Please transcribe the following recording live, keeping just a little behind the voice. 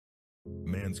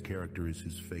Man's character is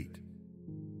his fate.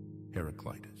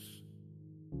 Heraclitus.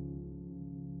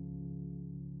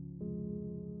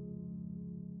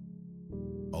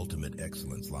 Ultimate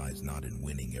excellence lies not in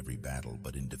winning every battle,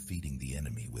 but in defeating the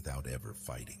enemy without ever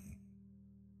fighting.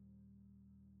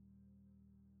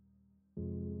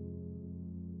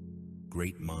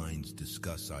 Great minds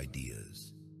discuss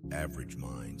ideas. Average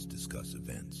minds discuss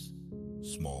events.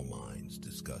 Small minds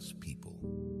discuss people.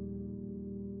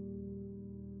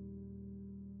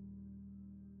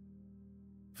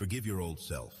 Forgive your old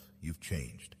self. You've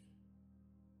changed.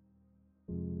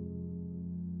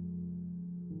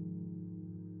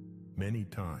 Many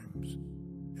times,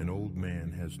 an old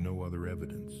man has no other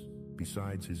evidence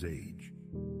besides his age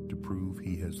to prove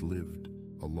he has lived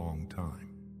a long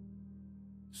time.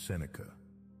 Seneca.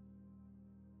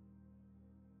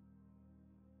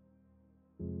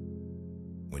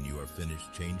 When you are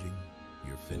finished changing,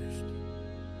 you're finished.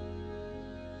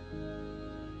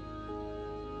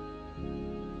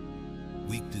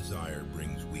 Weak desire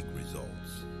brings weak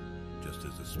results, just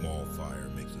as a small fire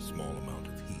makes a small amount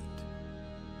of heat.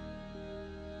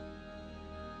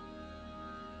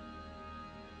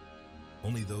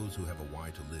 Only those who have a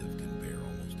why to live can bear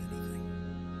almost anything.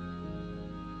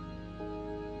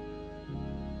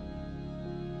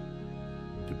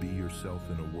 To be yourself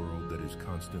in a world that is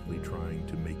constantly trying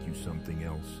to make you something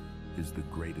else is the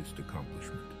greatest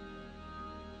accomplishment.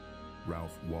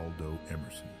 Ralph Waldo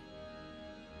Emerson.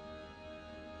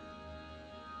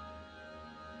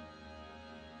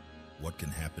 What can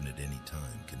happen at any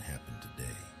time can happen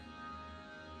today.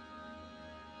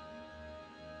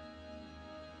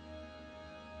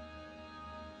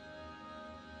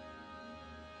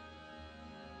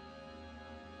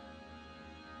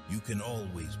 You can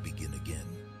always begin again.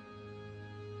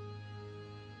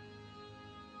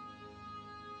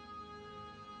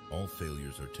 All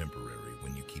failures are temporary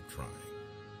when you keep trying.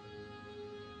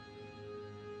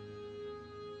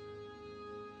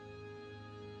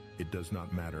 It does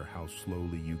not matter how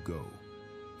slowly you go,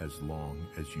 as long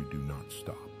as you do not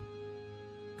stop.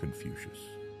 Confucius.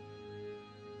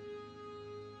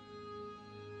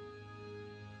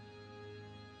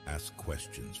 Ask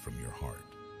questions from your heart,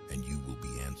 and you will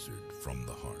be answered from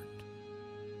the heart.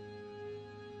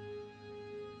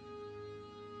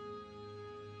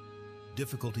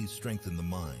 Difficulties strengthen the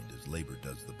mind as labor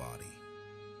does the body.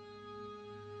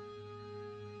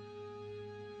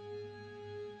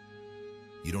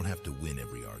 You don't have to win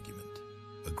every argument.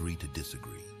 Agree to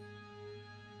disagree.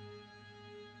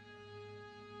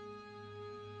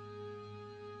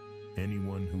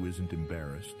 Anyone who isn't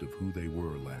embarrassed of who they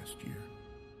were last year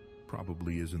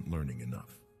probably isn't learning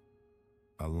enough.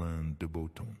 Alain de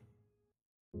Botton.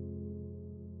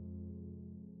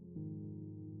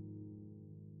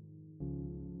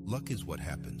 Luck is what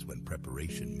happens when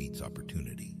preparation meets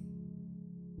opportunity.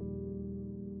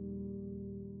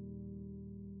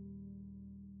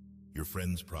 Your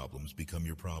friends' problems become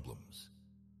your problems.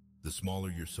 The smaller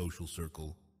your social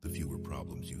circle, the fewer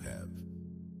problems you have.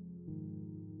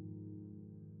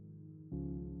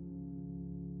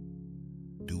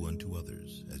 Do unto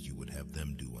others as you would have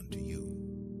them do unto you.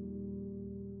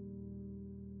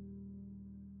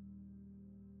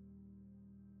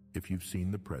 If you've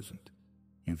seen the present,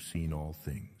 you've seen all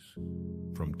things,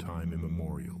 from time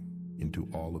immemorial into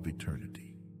all of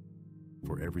eternity.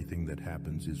 For everything that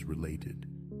happens is related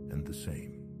and the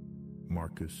same.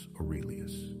 Marcus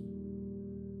Aurelius.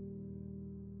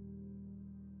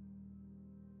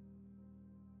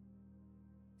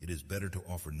 It is better to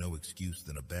offer no excuse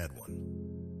than a bad one.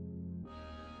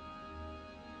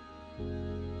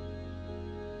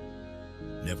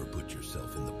 Never put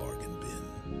yourself in the bargain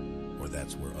bin, or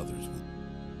that's where others will.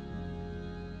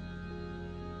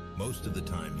 Most of the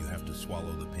time, you have to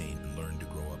swallow the pain and learn to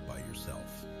grow up by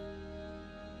yourself.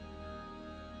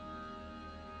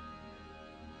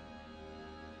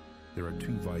 There are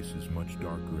two vices much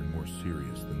darker and more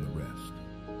serious than the rest: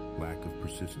 lack of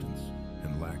persistence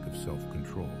and lack of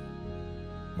self-control.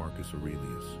 Marcus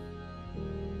Aurelius.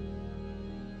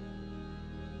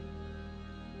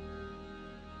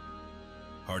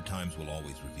 Hard times will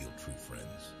always reveal true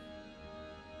friends.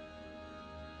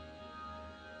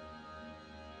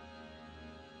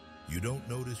 You don't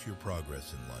notice your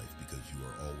progress in life because you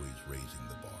are always raising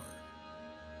the bar.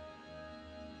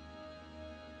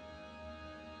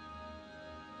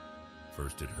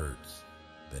 First it hurts,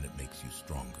 then it makes you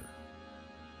stronger.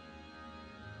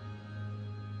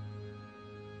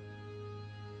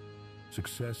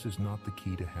 Success is not the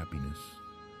key to happiness.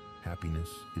 Happiness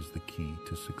is the key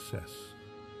to success.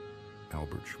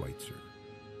 Albert Schweitzer.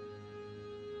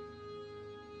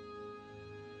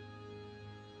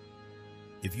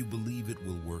 If you believe it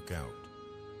will work out,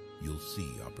 you'll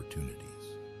see opportunities.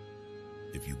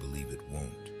 If you believe it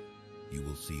won't, you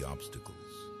will see obstacles.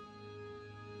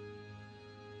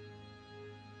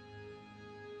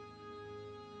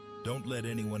 Don't let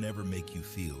anyone ever make you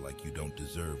feel like you don't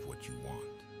deserve what you want.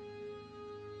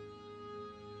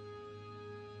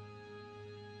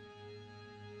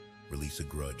 Release a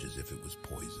grudge as if it was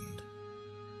poisoned.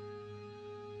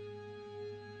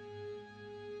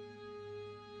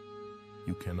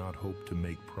 You cannot hope to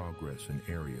make progress in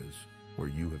areas where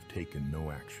you have taken no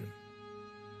action.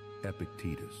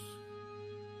 Epictetus.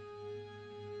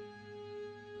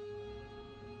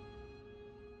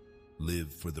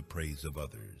 Live for the praise of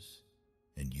others,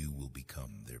 and you will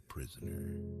become their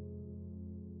prisoner.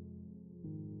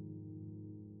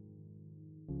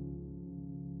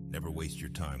 Never waste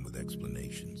your time with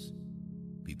explanations.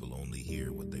 People only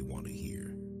hear what they want to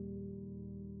hear.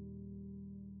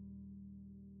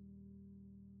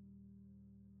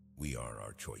 We are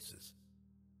our choices.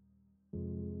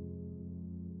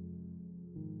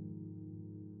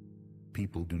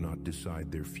 People do not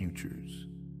decide their futures.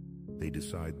 They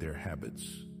decide their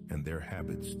habits, and their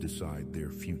habits decide their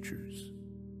futures.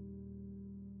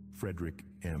 Frederick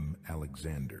M.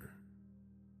 Alexander.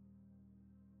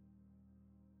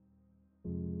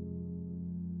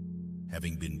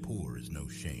 Having been poor is no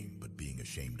shame, but being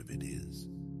ashamed of it is.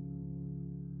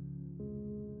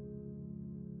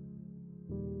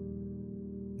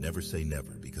 Never say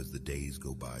never, because the days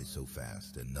go by so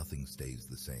fast and nothing stays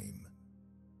the same.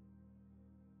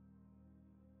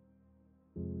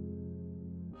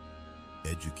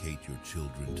 Educate your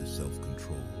children to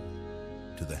self-control,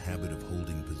 to the habit of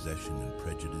holding possession and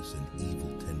prejudice and evil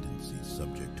tendencies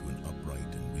subject to an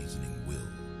upright and reasoning will,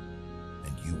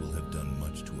 and you will have done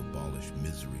much to abolish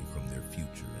misery from their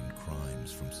future and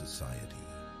crimes from society.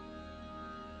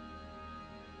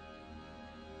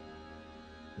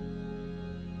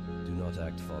 Do not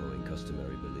act following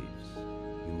customary beliefs.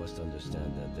 You must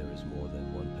understand that there is more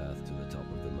than one path to the top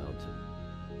of the mountain.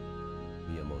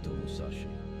 Miyamoto Musashi.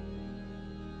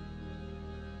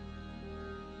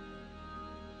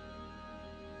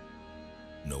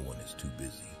 No one is too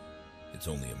busy. It's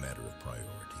only a matter of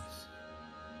priorities.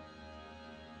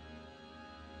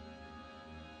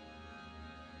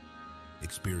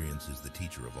 Experience is the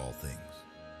teacher of all things.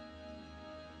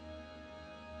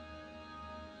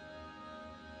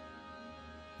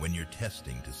 When you're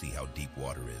testing to see how deep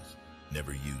water is,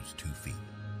 never use 2 feet.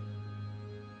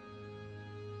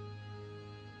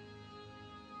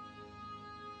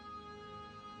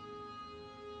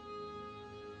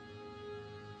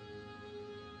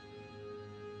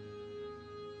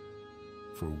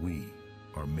 For we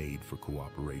are made for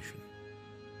cooperation.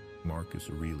 Marcus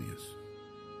Aurelius.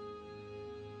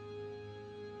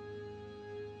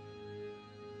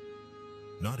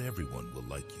 Not everyone will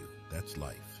like you. That's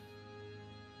life.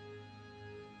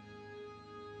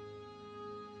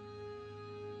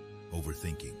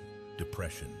 Overthinking,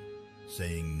 depression,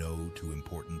 saying no to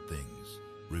important things,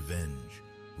 revenge,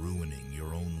 ruining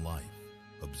your own life,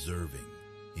 observing,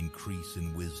 increase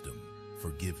in wisdom,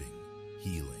 forgiving,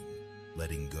 healing,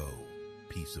 letting go,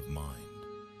 peace of mind.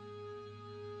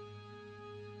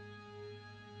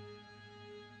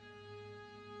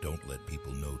 Don't let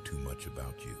people know too much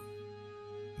about you.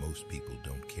 Most people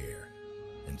don't care,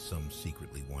 and some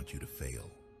secretly want you to fail.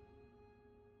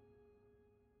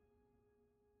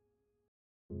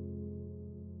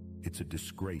 It's a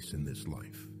disgrace in this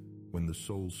life when the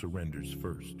soul surrenders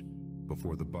first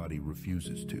before the body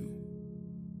refuses to.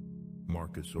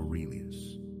 Marcus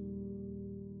Aurelius.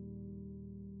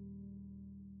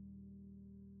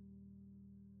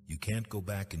 You can't go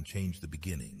back and change the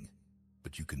beginning,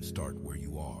 but you can start where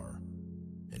you are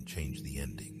and change the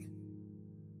ending.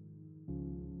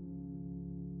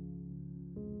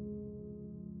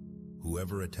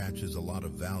 Whoever attaches a lot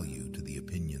of value to the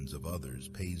opinions of others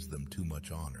pays them too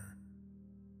much honor.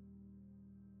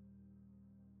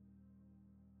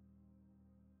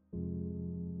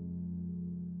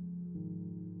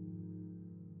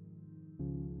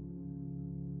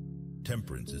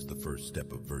 Temperance is the first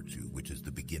step of virtue, which is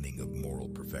the beginning of moral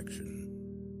perfection.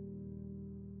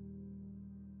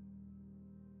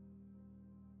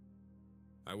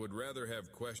 I would rather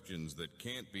have questions that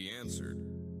can't be answered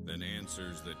than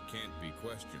answers that can't be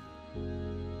questioned.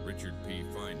 Richard P.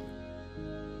 Feynman.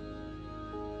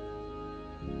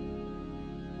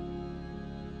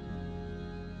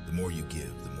 The more you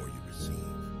give, the more you receive.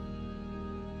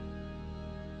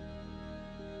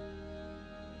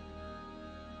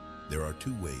 There are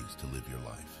 2 ways to live your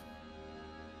life.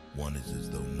 One is as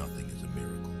though nothing is a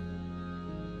miracle.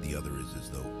 The other is as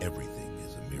though everything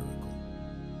is a miracle.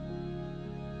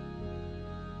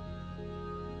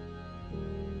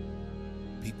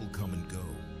 People come and go.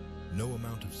 No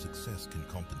amount of success can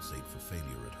compensate for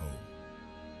failure at home.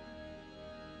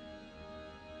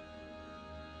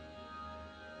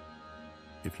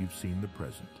 If you've seen the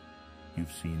present,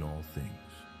 you've seen all things,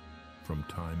 from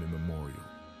time immemorial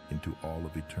into all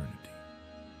of eternity.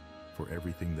 For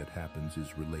everything that happens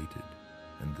is related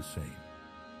and the same.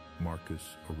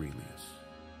 Marcus Aurelius.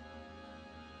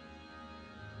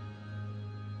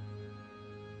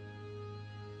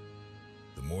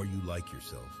 The more you like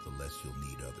yourself, the less you'll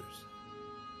need others.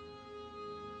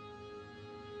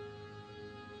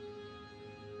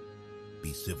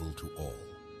 Be civil to all,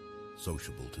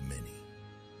 sociable to many,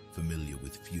 familiar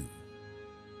with few,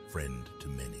 friend to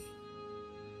many,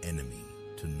 enemy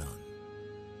to none.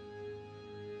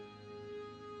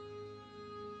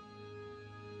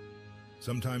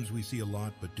 Sometimes we see a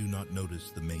lot but do not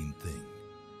notice the main thing.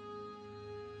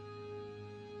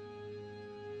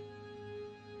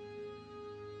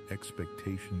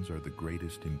 Expectations are the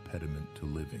greatest impediment to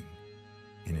living.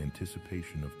 In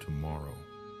anticipation of tomorrow,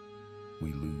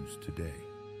 we lose today.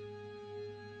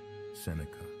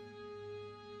 Seneca.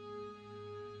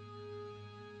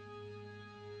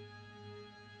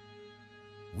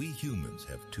 We humans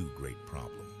have two great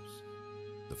problems.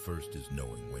 The first is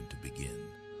knowing when to begin.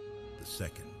 The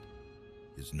second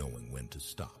is knowing when to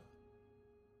stop.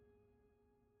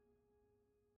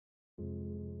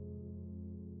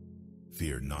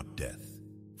 Fear not death,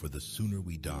 for the sooner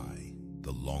we die,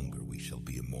 the longer we shall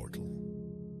be immortal.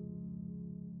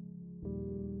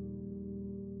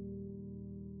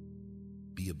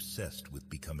 Be obsessed with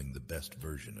becoming the best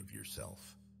version of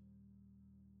yourself.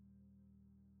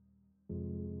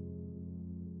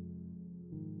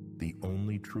 The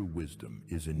only true wisdom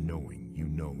is in knowing you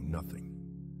know nothing.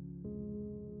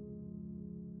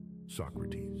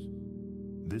 Socrates.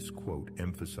 This quote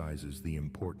emphasizes the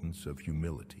importance of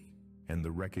humility and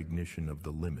the recognition of the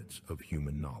limits of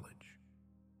human knowledge.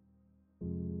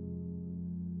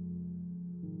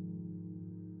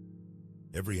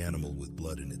 Every animal with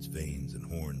blood in its veins and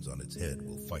horns on its head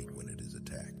will fight when it is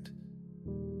attacked.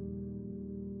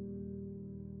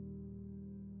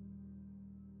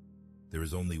 There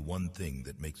is only one thing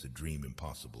that makes a dream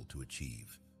impossible to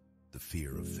achieve: the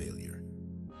fear of failure.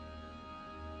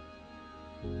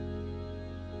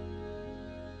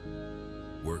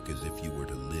 Work as if you were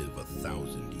to live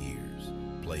 1,000 years.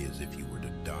 Play as if you were to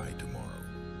die tomorrow.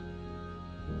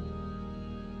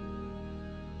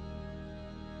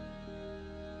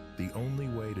 The only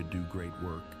way to do great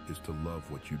work is to love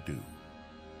what you do.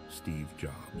 Steve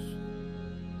Jobs.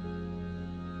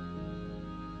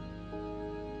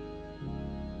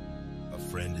 A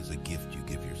friend is a gift you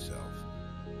give yourself.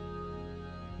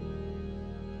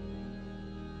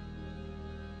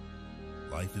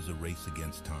 Life is a race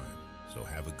against time, so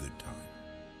have a good time.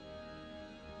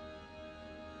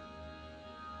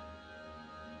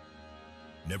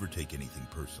 Never take anything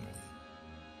personally.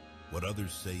 What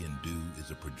others say and do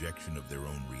is a projection of their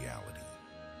own reality.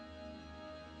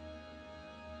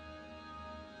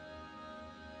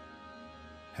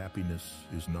 Happiness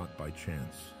is not by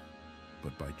chance,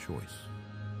 but by choice.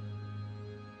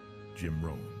 Jim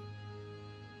Rohn.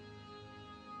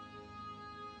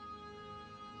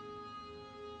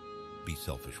 Be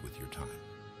selfish with your time.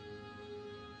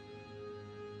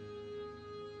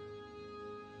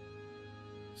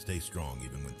 Stay strong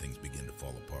even when things begin to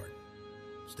fall apart.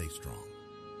 Stay strong.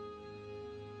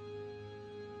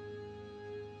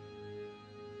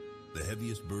 The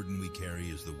heaviest burden we carry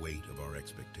is the weight of our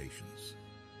expectations.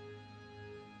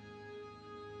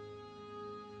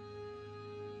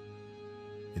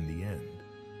 In the end,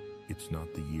 it's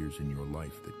not the years in your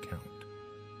life that count.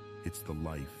 It's the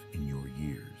life in your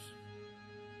years.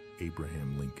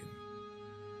 Abraham Lincoln.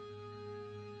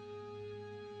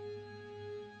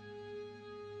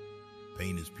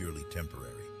 Pain is purely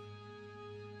temporary.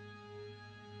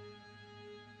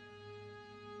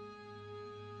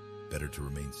 Better to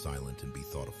remain silent and be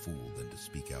thought a fool than to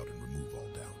speak out and remove all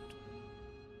doubt.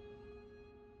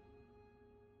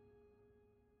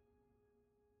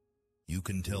 You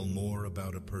can tell more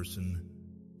about a person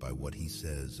by what he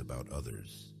says about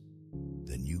others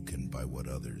than you can by what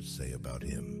others say about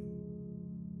him.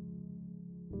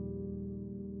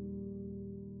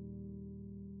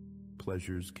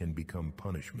 Pleasures can become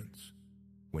punishments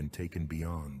when taken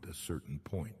beyond a certain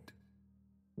point.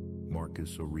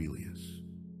 Marcus Aurelius.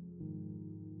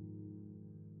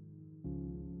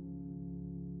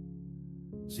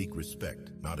 Seek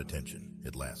respect, not attention.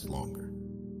 It lasts longer.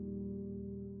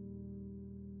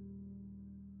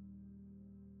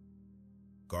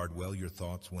 Guard well your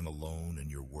thoughts when alone and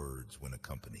your words when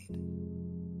accompanied.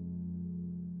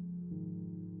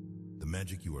 The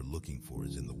magic you are looking for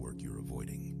is in the work you're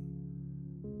avoiding.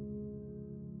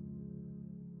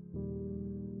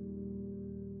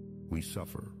 We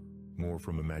suffer more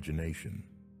from imagination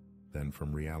than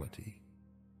from reality.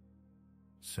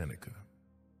 Seneca.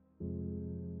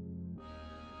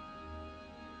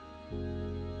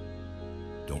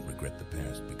 Don't regret the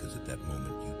past because at that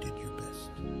moment you did your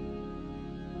best.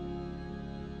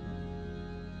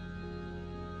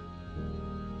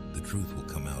 The truth will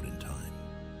come out in time.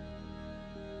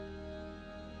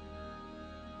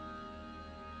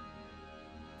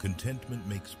 Contentment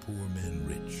makes poor men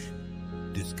rich.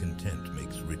 Discontent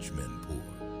makes rich men poor.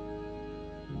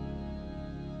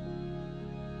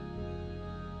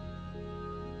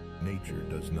 Nature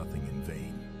does nothing in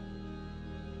vain.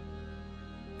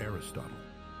 Aristotle.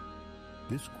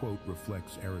 This quote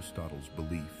reflects Aristotle's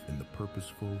belief in the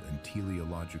purposeful and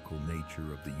teleological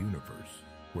nature of the universe,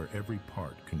 where every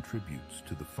part contributes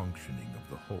to the functioning of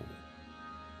the whole.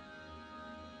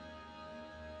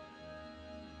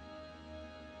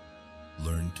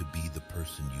 Learn to be the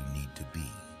person you need to be,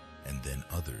 and then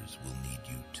others will need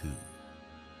you too.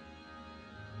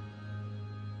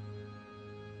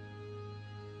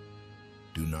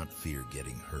 Do not fear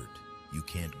getting hurt. You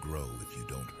can't grow if you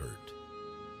don't hurt.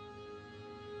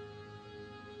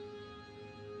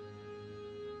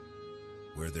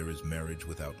 Where there is marriage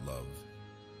without love,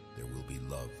 there will be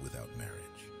love without marriage.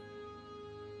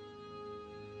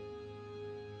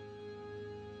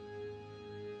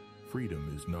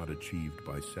 Freedom is not achieved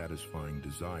by satisfying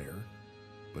desire,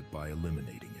 but by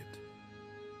eliminating it.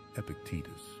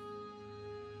 Epictetus.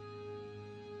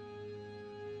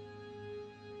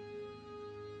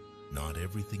 Not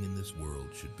everything in this world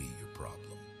should be your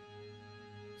problem.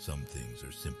 Some things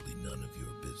are simply none of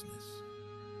your business.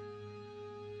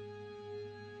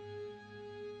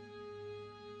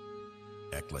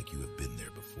 Act like you have been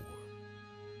there before.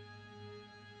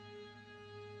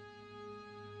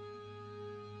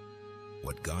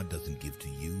 What God doesn't give to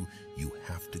you, you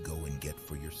have to go and get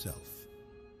for yourself.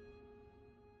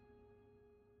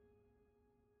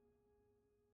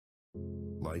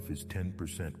 Life is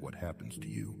 10% what happens to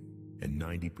you, and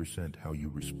 90% how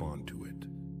you respond to it.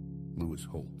 Lewis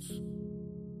Holtz.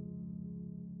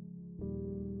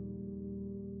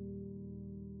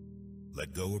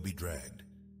 Let go or be dragged.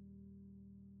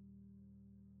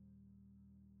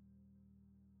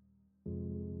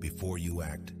 Before you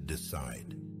act,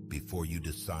 decide. Before you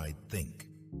decide, think.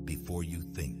 Before you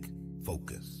think,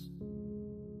 focus.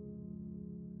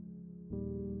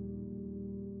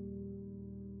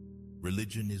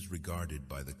 Religion is regarded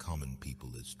by the common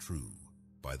people as true,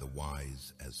 by the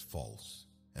wise as false,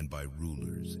 and by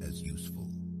rulers as useful.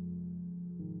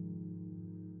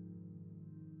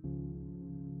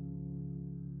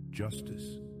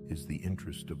 Justice is the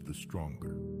interest of the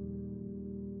stronger.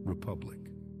 Republic.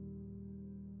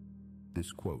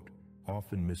 This quote,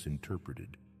 often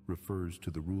misinterpreted, refers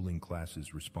to the ruling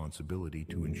class's responsibility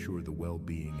to ensure the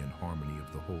well-being and harmony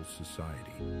of the whole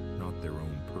society, not their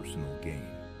own personal gain.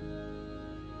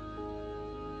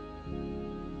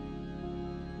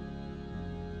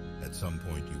 At some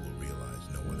point you will realize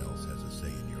no one else has a say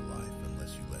in your life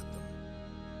unless you let them.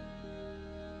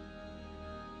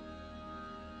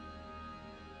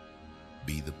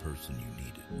 Be the person you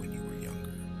needed when you were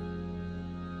younger.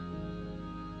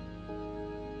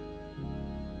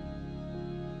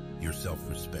 Your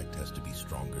self-respect has to be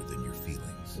stronger than your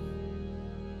feelings.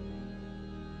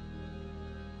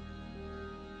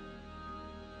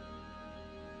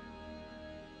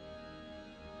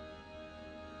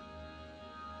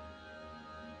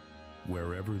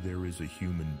 Wherever there is a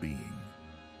human being,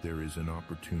 there is an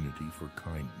opportunity for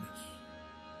kindness.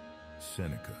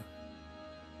 Seneca.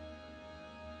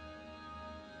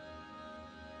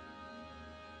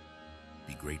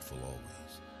 Be grateful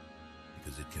always,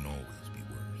 because it can always be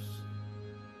worse.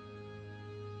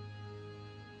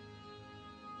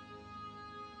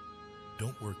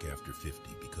 Don't work after 50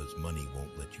 because money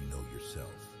won't let you know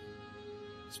yourself.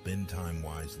 Spend time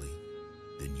wisely,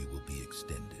 then you will be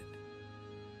extended.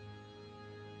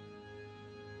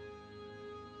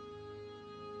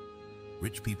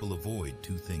 Rich people avoid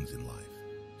two things in life: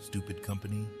 stupid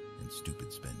company and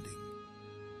stupid spending.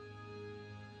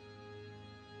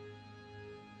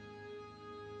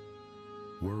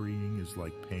 Worrying is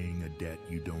like paying a debt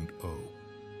you don't owe.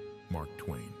 Mark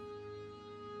Twain.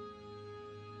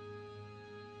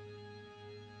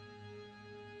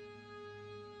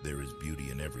 There is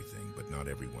beauty in everything, but not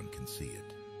everyone can see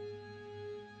it.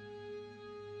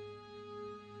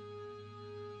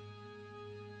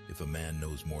 If a man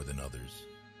knows more than others,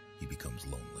 he becomes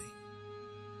lonely.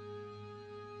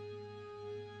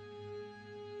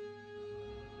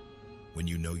 When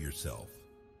you know yourself,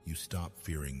 you stop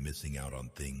fearing missing out on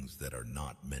things that are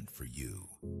not meant for you.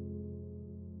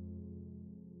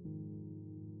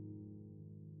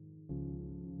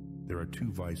 There are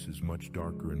two vices much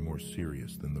darker and more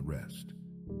serious than the rest: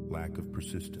 lack of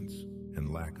persistence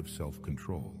and lack of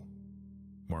self-control.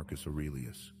 Marcus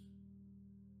Aurelius.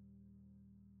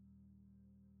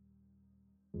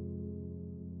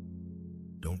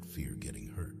 Don't fear getting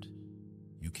hurt.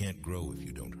 You can't grow if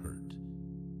you don't hurt.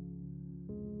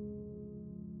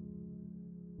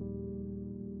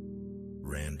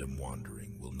 Random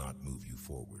wandering will not move you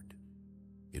forward.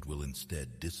 It will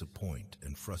instead disappoint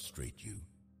and frustrate you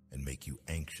and make you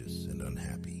anxious and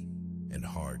unhappy and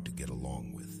hard to get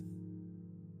along with.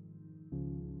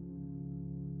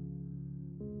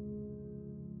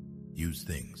 Use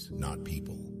things, not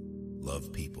people.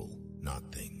 Love people,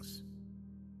 not things.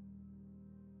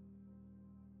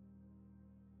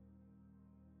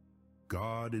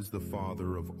 God is the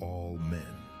father of all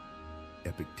men.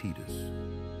 Epictetus.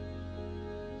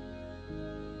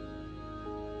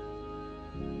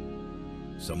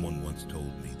 Someone once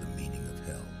told me the meaning of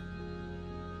hell.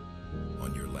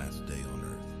 On your last day on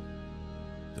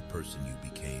earth, the person you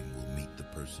became will meet the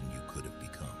person you could have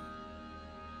become.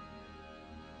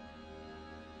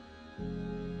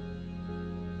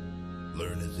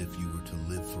 Learn as if you were to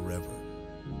live forever.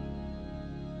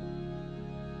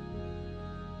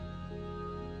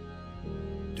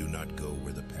 Do not go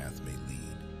where the path may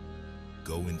lead.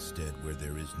 Go instead where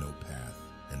there is no path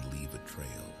and leave a trail.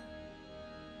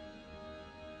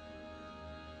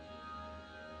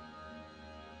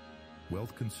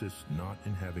 Wealth consists not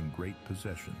in having great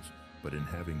possessions, but in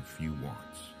having few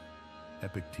wants.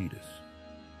 Epictetus.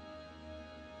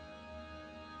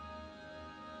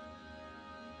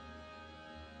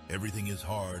 Everything is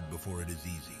hard before it is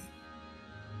easy.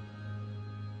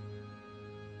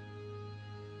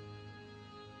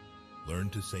 Learn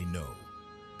to say no.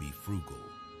 Be frugal.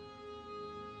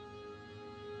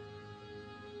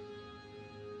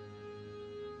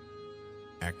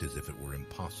 Act as if it were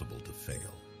impossible to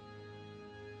fail.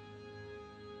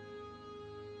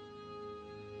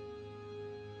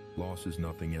 Loss is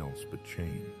nothing else but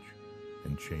change,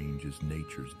 and change is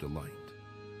nature's delight.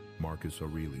 Marcus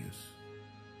Aurelius.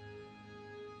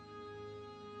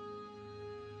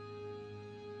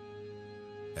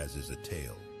 As is a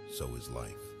tale, so is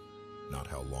life. Not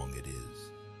how long it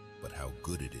is, but how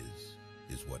good it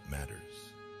is what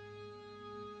matters.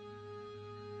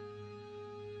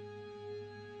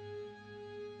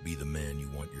 Be the man you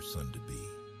want your son to be.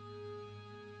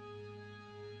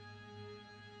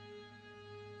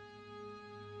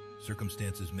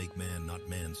 Circumstances make man, not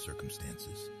man's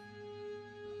circumstances.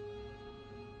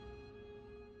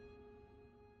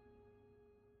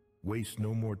 Waste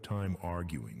no more time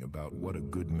arguing about what a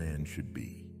good man should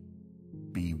be.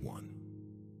 Be one.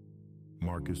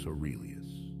 Marcus Aurelius.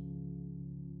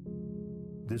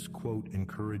 This quote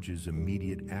encourages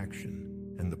immediate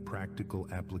action and the practical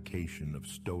application of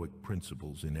Stoic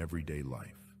principles in everyday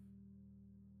life.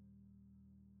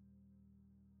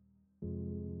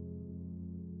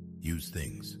 Use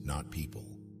things, not people.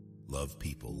 Love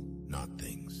people, not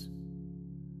things.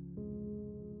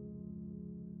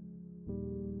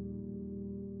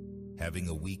 Having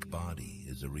a weak body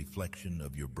is a reflection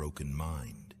of your broken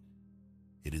mind.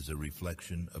 It is a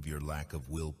reflection of your lack of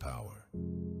willpower,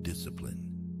 discipline,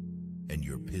 and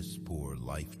your piss-poor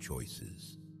life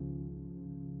choices.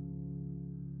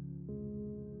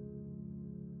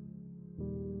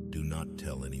 Do not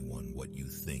tell anyone what you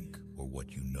think or what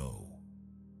you know.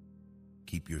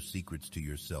 Keep your secrets to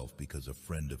yourself, because a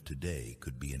friend of today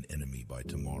could be an enemy by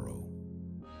tomorrow.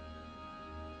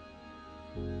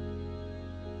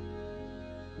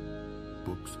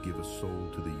 Books give a soul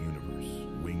to the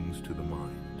universe, wings to the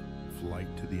mind,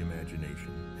 flight to the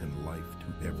imagination, and life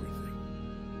to everything.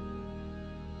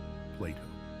 Plato.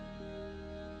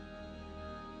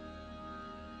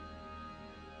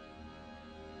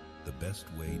 The best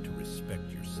way to respect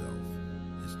yourself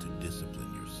is to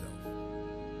discipline yourself.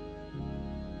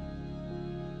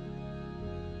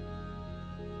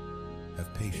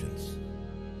 Have patience.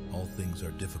 All things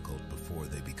are difficult before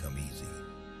they become easy.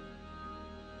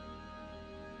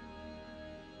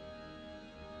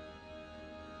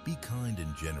 Be kind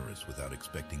and generous without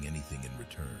expecting anything in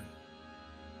return.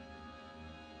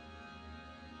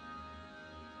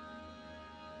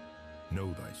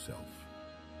 Know thyself.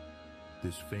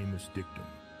 This famous dictum,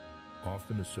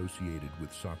 often associated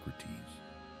with Socrates,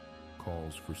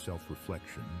 calls for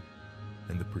self-reflection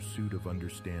and the pursuit of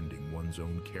understanding one's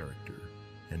own character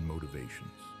and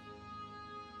motivations.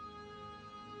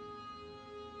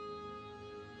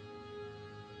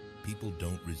 People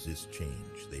don't resist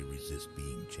change, they resist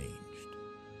being changed.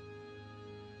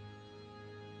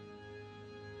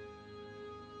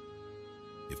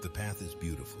 If the path is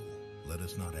beautiful, let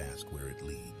us not ask where it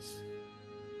leads.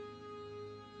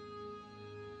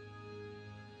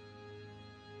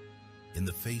 In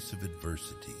the face of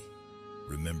adversity,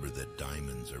 remember that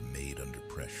diamonds are made under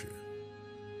pressure.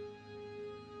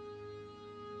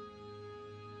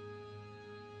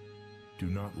 Do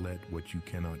not let what you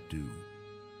cannot do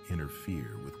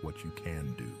interfere with what you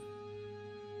can do.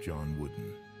 John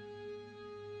Wooden.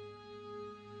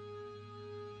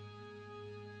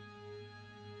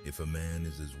 If a man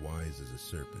is as wise as a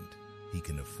serpent, he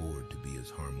can afford to be as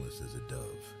harmless as a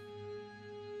dove.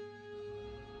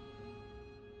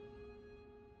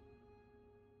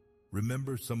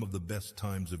 Remember, some of the best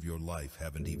times of your life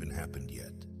haven't even happened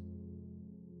yet.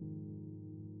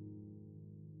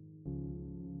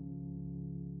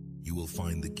 You will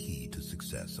find the key to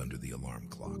success under the alarm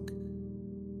clock.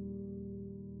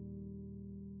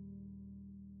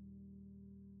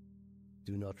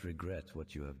 Do not regret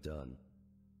what you have done.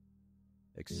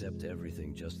 Accept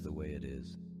everything just the way it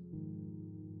is.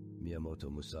 Miyamoto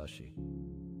Musashi.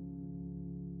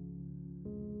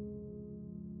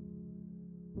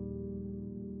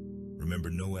 Remember,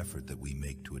 no effort that we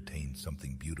make to attain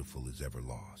something beautiful is ever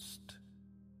lost.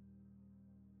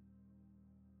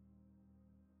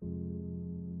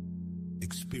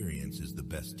 Experience is the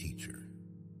best teacher.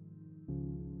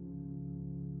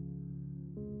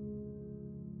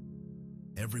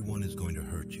 Everyone is going to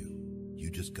hurt you. You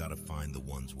just gotta find the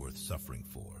ones worth suffering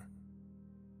for.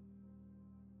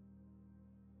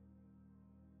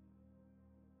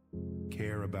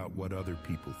 Care about what other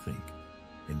people think,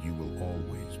 and you will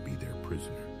always be their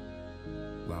prisoner.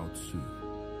 Lao Tzu.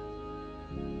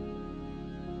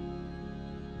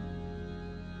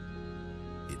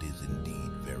 It is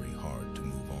indeed very hard to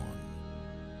move on.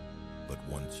 But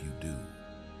once you do,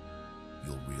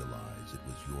 you'll realize it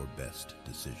was your best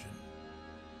decision.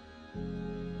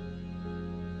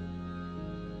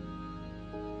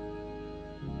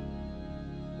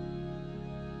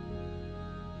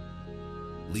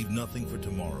 Leave nothing for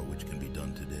tomorrow which can be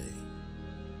done today.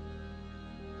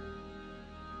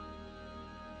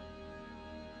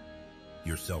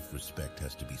 Your self-respect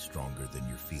has to be stronger than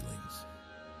your feelings.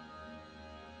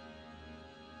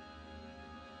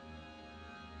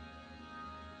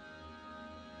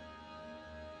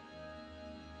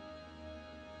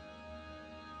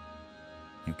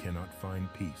 You cannot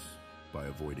find peace by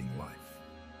avoiding life.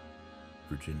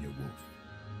 Virginia Woolf.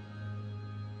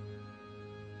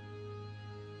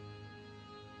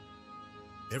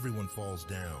 Everyone falls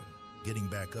down. Getting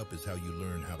back up is how you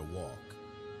learn how to walk.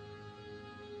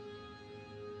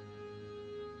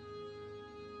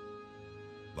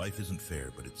 Life isn't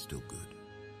fair, but it's still good.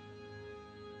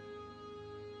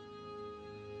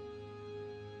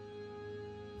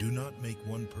 Do not make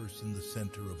one person the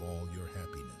center of all your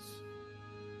happiness.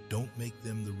 Don't make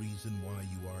them the reason why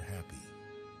you are happy,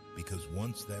 because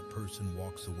once that person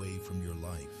walks away from your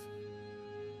life,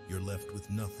 you're left with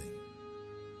nothing.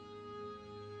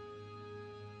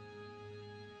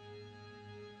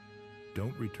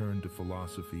 Don't return to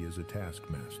philosophy as a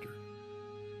taskmaster,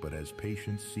 but as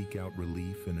patients seek out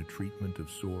relief in a treatment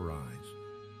of sore eyes,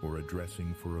 or a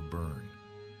dressing for a burn,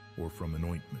 or from an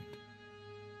ointment.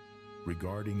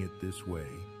 Regarding it this way,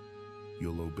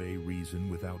 you'll obey reason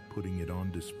without putting it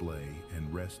on display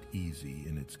and rest easy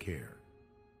in its care.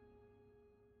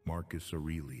 Marcus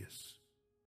Aurelius.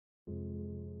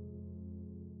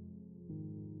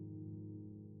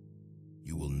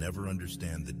 You will never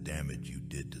understand the damage you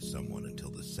did to someone until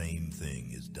the same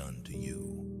thing is done to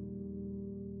you.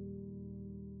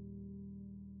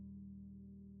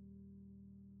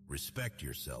 Respect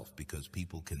yourself, because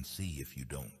people can see if you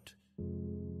don't.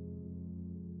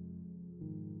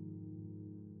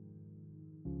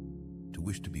 To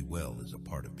wish to be well is a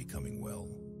part of becoming well.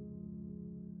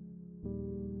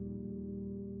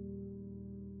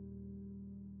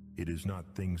 It is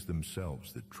not things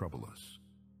themselves that trouble us,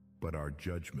 but our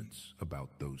judgments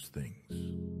about those things.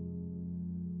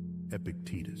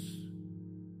 Epictetus.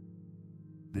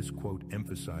 This quote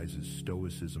emphasizes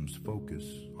Stoicism's focus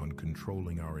on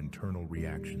controlling our internal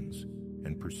reactions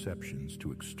and perceptions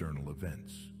to external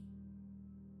events.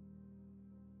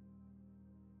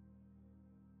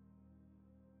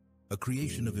 A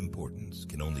creation of importance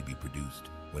can only be produced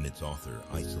when its author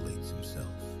isolates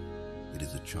himself. It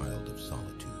is a child of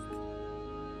solitude.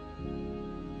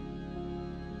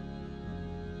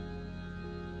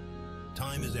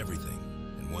 Time is everything,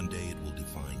 and one day it will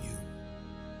define you.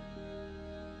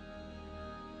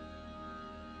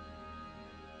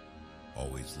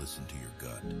 always listen to your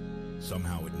gut.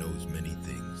 Somehow it knows many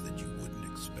things that you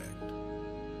wouldn't expect.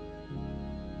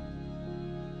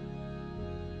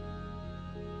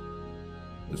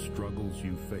 The struggles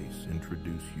you face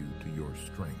introduce you to your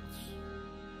strengths.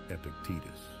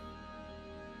 Epictetus.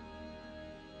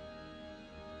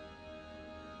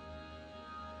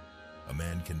 A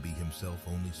man can be himself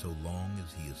only so long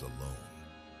as he is alone,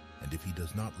 and if he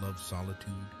does not love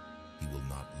solitude, he will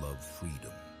not love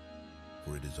freedom,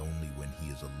 for it is only when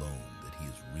he is alone that he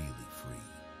is really free.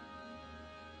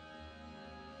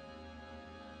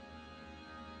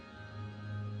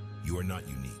 You are not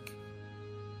unique.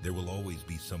 There will always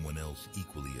be someone else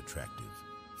equally attractive,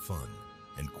 fun,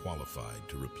 and qualified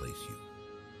to replace you.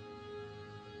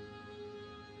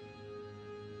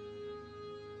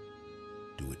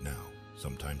 Do it now.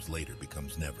 Sometimes later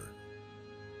becomes never.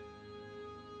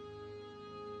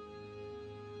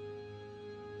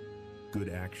 Good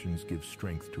actions give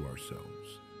strength to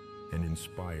ourselves and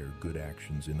inspire good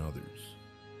actions in others.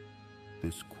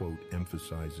 This quote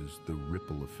emphasizes the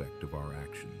ripple effect of our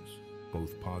actions,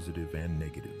 both positive and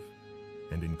negative,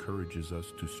 and encourages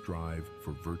us to strive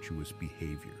for virtuous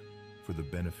behavior for the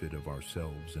benefit of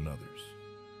ourselves and others.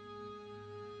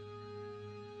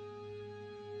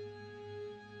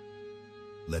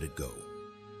 Let it go.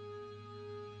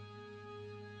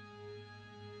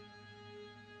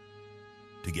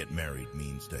 To get married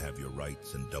means to have your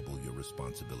rights and double your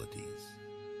responsibilities.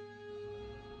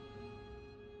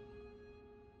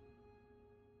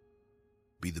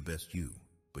 Be the best you,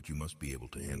 but you must be able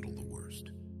to handle the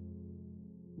worst.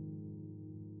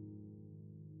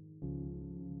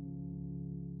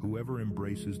 Whoever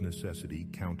embraces necessity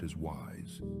count as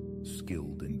wise,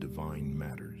 skilled in divine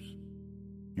matters.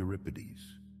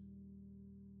 Euripides.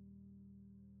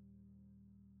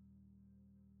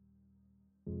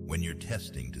 When you're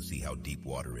testing to see how deep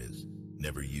water is,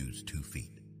 never use 2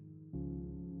 feet.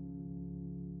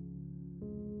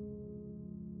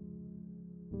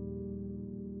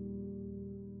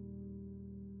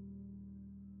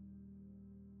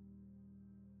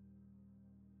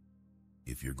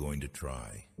 If you're going to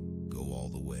try, go all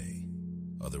the way.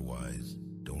 Otherwise,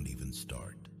 don't even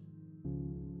start.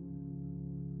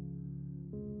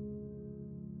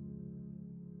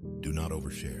 Do not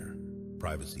overshare.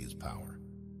 Privacy is power.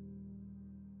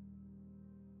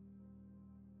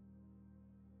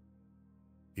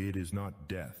 It is not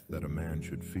death that a man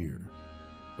should fear,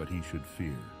 but he should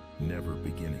fear never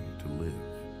beginning to live.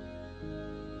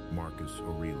 Marcus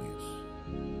Aurelius.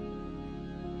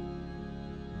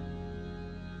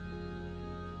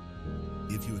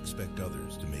 If you expect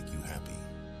others to make you happy,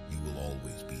 you will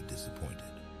always be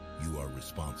disappointed. You are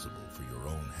responsible for your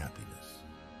own happiness.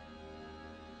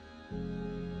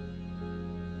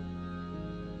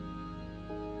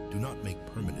 Do not make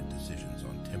permanent decisions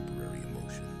on temporary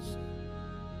emotions.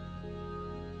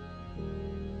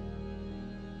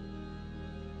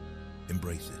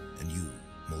 Embrace it, and you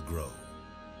will grow.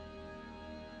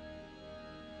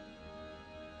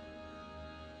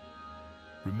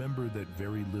 Remember that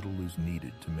very little is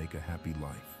needed to make a happy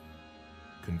life.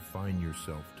 Confine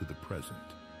yourself to the present.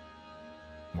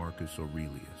 Marcus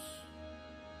Aurelius.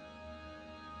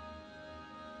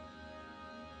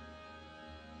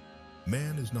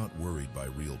 Man is not worried by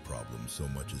real problems so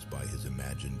much as by his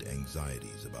imagined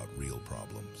anxieties about real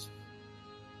problems.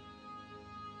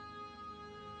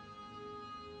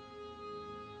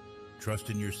 Trust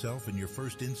in yourself and your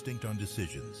first instinct on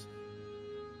decisions.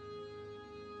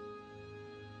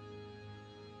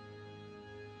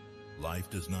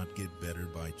 Life does not get better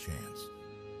by chance.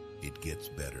 It gets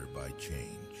better by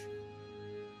change.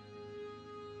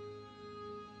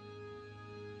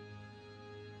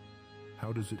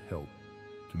 How does it help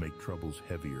to make troubles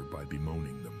heavier by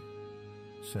bemoaning them?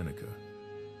 Seneca.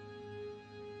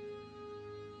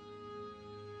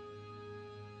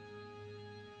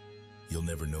 You'll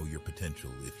never know your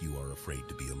potential if you are afraid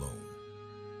to be alone.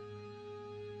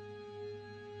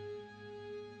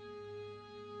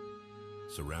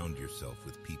 Surround yourself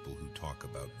with people who talk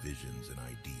about visions and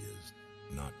ideas,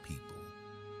 not people.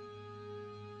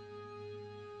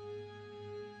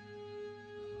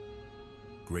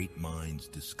 Great minds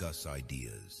discuss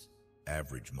ideas.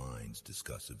 Average minds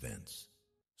discuss events.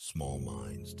 Small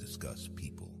minds discuss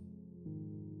people.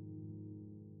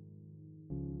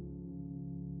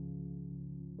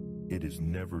 It is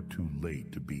never too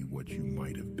late to be what you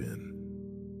might have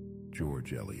been.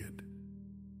 George Eliot.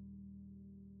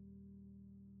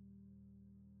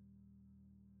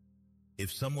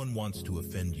 If someone wants to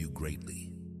offend you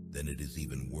greatly, then it is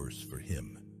even worse for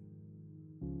him.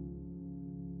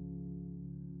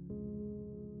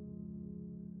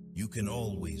 You can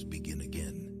always begin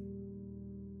again.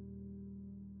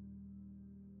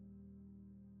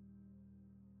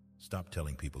 Stop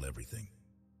telling people everything.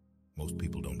 Most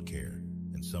people don't care,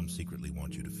 and some secretly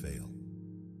want you to fail.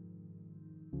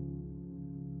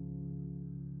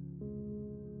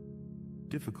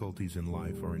 Difficulties in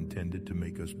life are intended to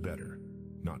make us better,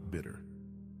 not bitter.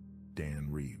 Dan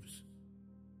Reeves.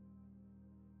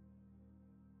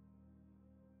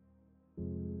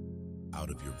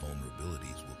 Out of your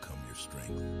vulnerabilities will come your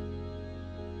strength.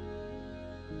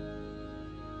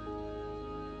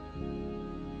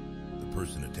 The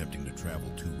person attempting to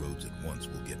travel 2 roads at once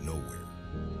will get nowhere.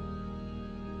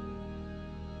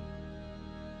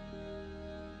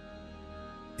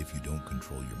 If you don't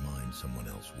control your mind, someone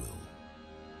else will.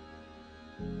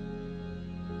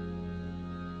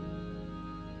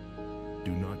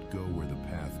 Do not go where the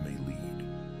path may lead.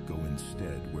 Go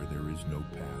instead where there is no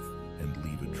path and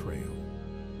leave a trail.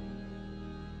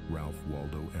 Ralph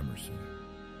Waldo Emerson.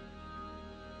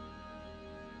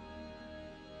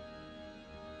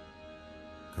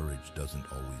 Courage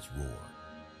doesn't always roar.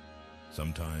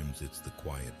 Sometimes it's the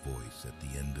quiet voice at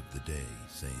the end of the day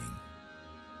saying,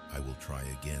 "I will try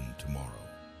again tomorrow."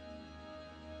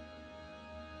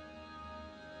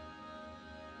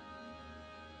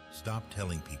 Stop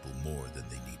telling people more than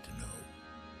they need to know.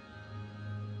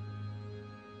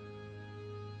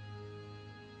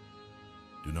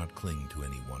 Do not cling to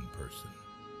any one person,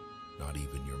 not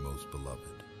even your most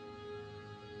beloved.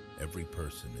 Every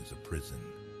person is a prison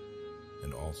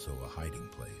and also a hiding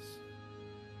place.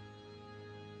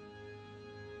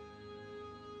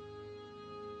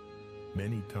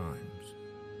 Many times,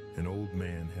 an old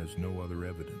man has no other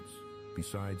evidence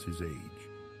besides his age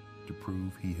to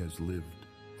prove he has lived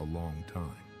a long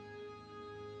time.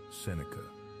 Seneca.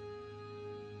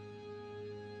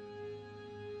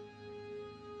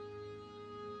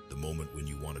 The moment when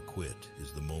you want to quit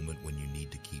is the moment when you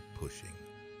need to keep pushing.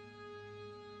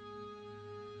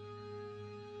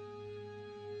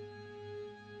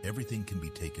 Everything can be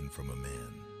taken from a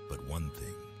man, but one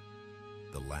thing,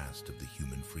 the last of the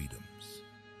human freedoms.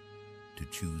 To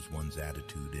choose one's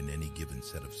attitude in any given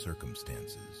set of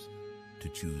circumstances, to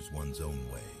choose one's own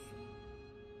way.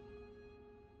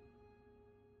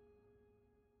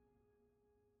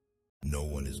 No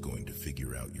one is going to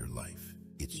figure out your life.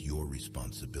 It's your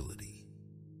responsibility.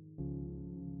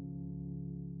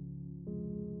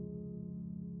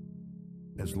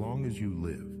 As long as you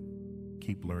live,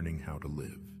 keep learning how to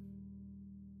live.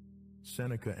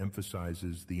 Seneca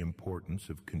emphasizes the importance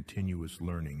of continuous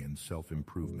learning and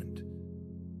self-improvement.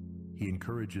 He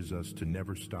encourages us to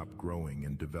never stop growing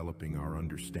and developing our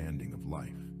understanding of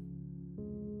life.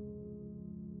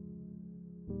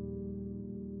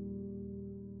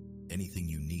 Anything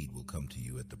you need will come to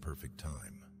you at the perfect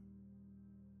time.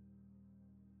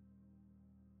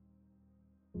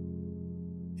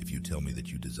 If you tell me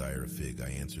that you desire a fig, I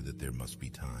answer that there must be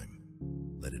time.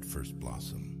 Let it first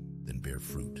blossom, then bear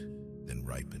fruit, then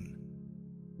ripen.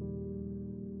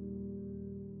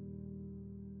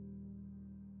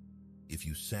 If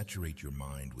you saturate your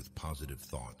mind with positive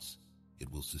thoughts, it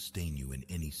will sustain you in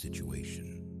any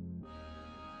situation.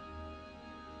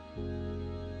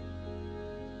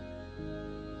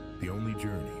 The only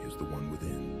journey is the one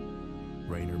within.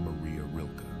 Rainer Maria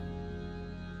Rilke.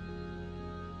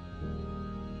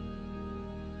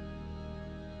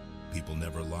 People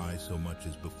never lie so much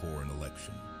as before an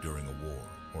election, during a war,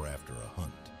 or after a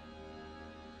hunt.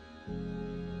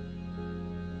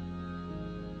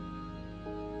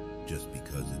 Just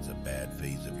because it's a bad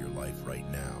phase of your life right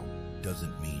now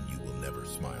doesn't mean you will never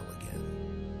smile again.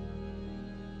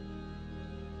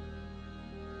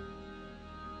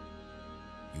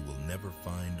 You will never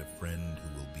find a friend who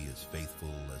will be as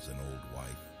faithful as an old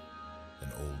wife,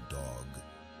 an old dog,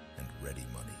 and ready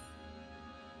money.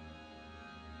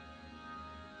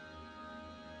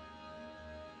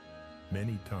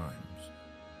 Many times,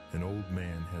 an old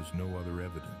man has no other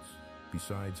evidence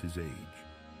besides his age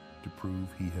to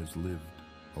prove he has lived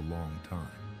a long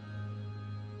time.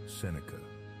 Seneca.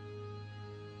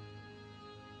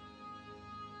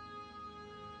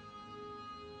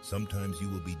 Sometimes you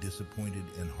will be disappointed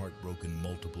and heartbroken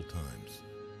multiple times,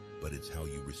 but it's how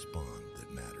you respond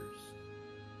that matters.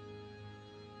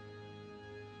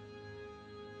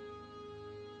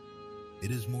 It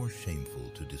is more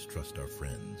shameful to distrust our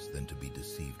friends than to be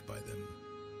deceived by them.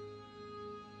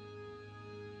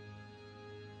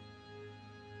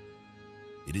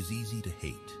 It is easy to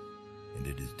hate, and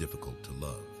it is difficult to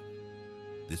love.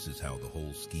 This is how the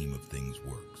whole scheme of things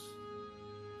works.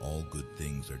 All good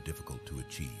things are difficult to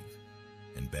achieve,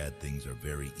 and bad things are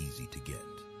very easy to get.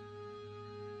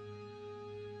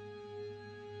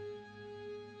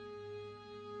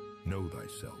 Know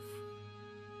thyself.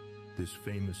 This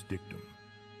famous dictum,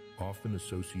 often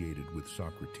associated with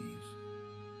Socrates,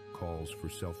 calls for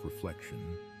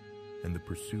self-reflection and the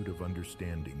pursuit of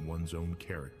understanding one's own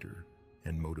character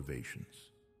and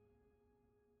motivations.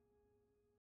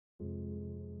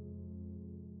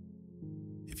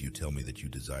 If you tell me that you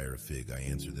desire a fig, I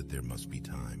answer that there must be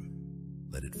time.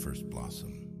 Let it first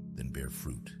blossom, then bear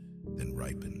fruit, then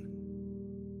ripen.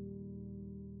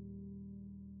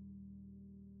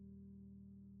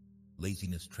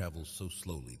 Laziness travels so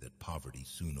slowly that poverty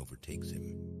soon overtakes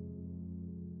him.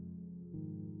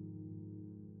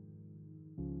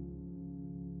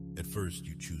 At first,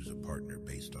 you choose a partner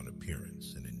based on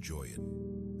appearance and enjoy it,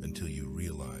 until you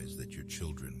realize that your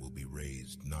children will be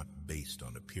raised not based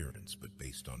on appearance, but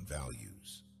based on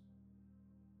values.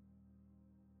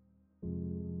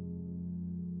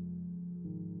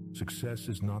 Success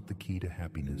is not the key to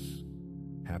happiness.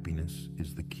 Happiness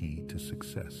is the key to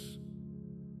success.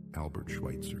 Albert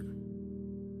Schweitzer.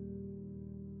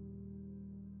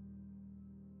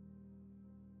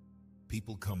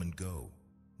 People come and go.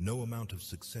 No amount of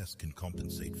success can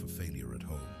compensate for failure at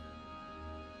home.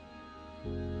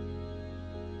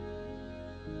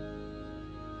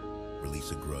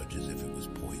 Release a grudge as if it was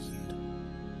poisoned.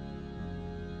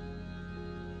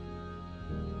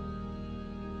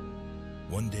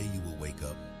 One day you will wake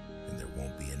up and there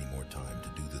won't be any more time to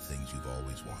do the things you've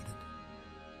always wanted.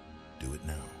 Do it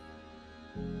now.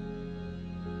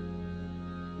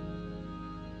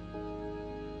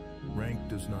 Rank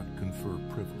does not confer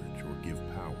privilege or give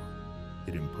power.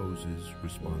 It imposes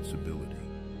responsibility.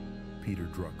 Peter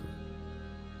Drucker.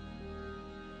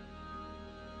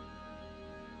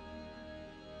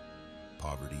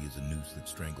 Poverty is a noose that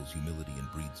strangles humility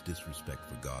and breeds disrespect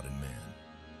for God and man.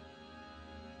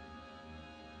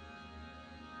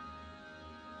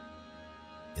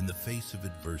 In the face of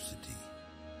adversity,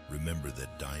 remember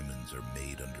that diamonds are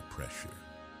made under pressure.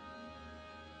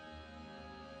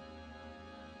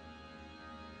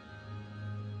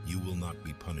 You will not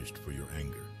be punished for your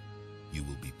anger. You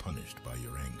will be punished by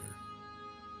your anger.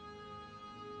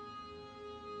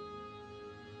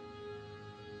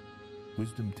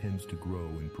 Wisdom tends to grow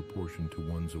in proportion to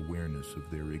one's awareness of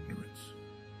their ignorance.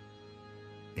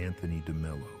 Anthony de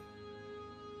Mello.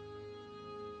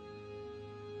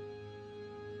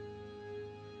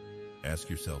 Ask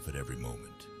yourself at every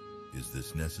moment, is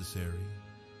this necessary?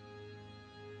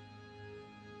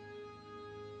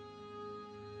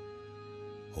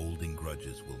 Holding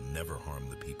grudges will never harm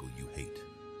the people you hate,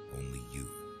 only you.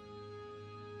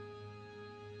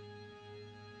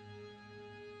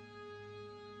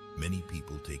 Many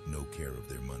people take no care of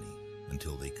their money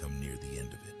until they come near the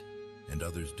end of it, and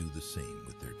others do the same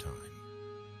with their time.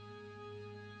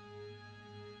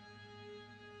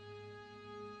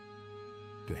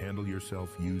 To handle yourself,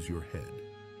 use your head.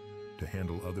 To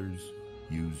handle others,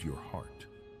 use your heart.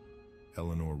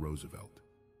 Eleanor Roosevelt.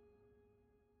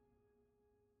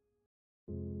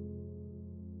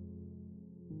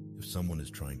 If someone is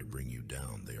trying to bring you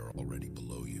down, they are already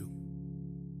below you.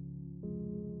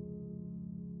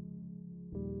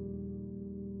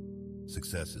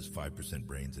 Success is 5%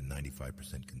 brains and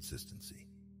 95% consistency.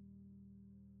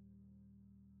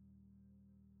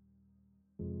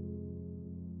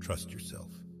 Trust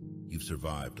yourself. You've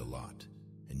survived a lot,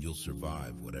 and you'll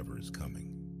survive whatever is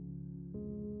coming.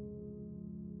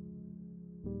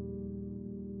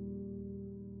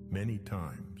 Many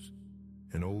times,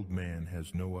 an old man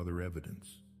has no other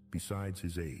evidence besides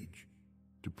his age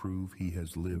to prove he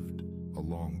has lived a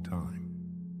long time.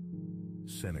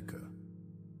 Seneca.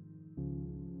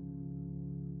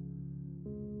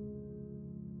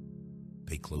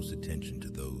 Pay close attention to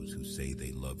those who say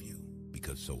they love you,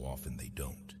 because so often they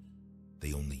don't.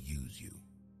 They only use you.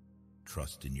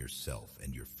 Trust in yourself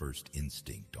and your first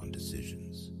instinct on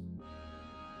decisions.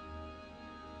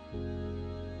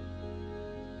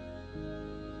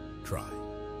 Try.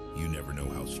 You never know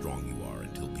how strong you are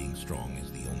until being strong is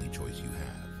the only choice you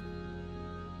have.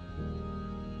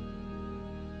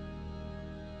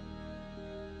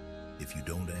 If you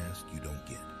don't ask, you don't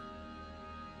get.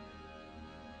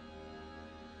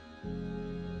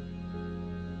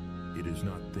 It is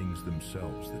not things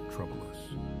themselves that trouble us,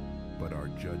 but our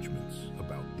judgments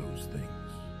about those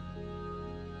things.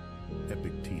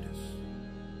 Epictetus.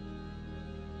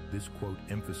 This quote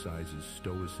emphasizes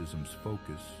Stoicism's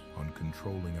focus on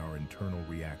controlling our internal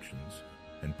reactions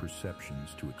and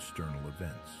perceptions to external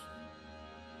events.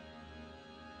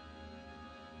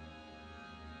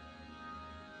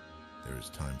 There is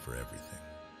time for everything.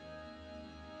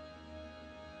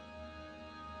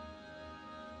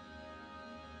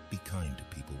 Be kind to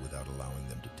people without allowing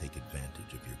them to take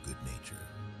advantage of your good nature.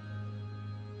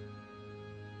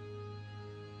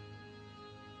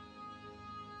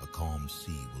 calm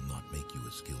sea will not make you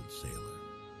a skilled sailor.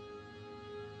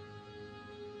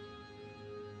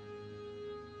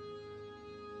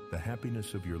 The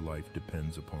happiness of your life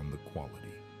depends upon the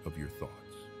quality of your thoughts.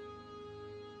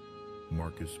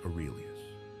 Marcus Aurelius.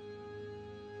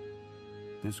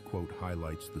 This quote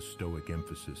highlights the Stoic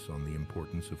emphasis on the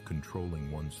importance of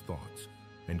controlling one's thoughts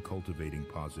and cultivating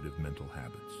positive mental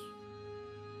habits.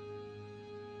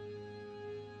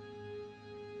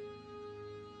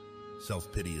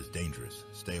 Self-pity is dangerous.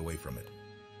 Stay away from it.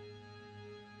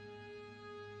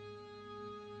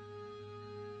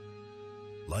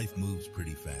 Life moves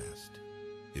pretty fast.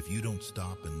 If you don't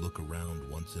stop and look around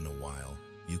once in a while,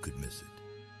 you could miss it.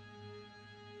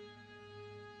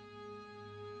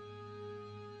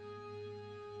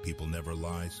 People never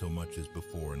lie so much as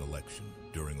before an election,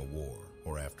 during a war,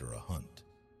 or after a hunt.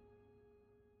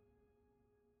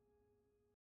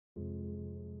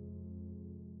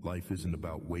 Life isn't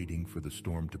about waiting for the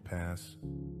storm to pass,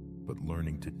 but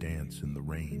learning to dance in the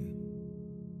rain.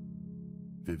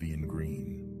 Vivian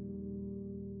Green.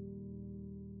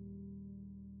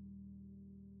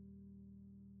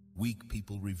 Weak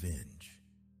people revenge.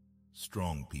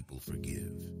 Strong people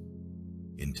forgive.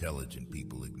 Intelligent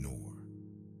people ignore.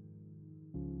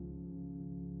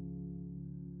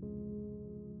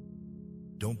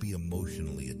 Don't be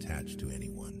emotionally attached to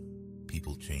anyone.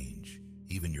 People change.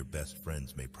 Even your best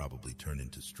friends may probably turn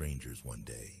into strangers one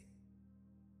day.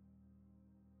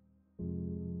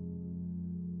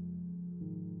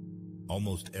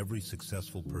 Almost every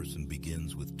successful person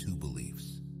begins with two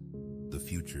beliefs. The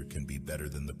future can be better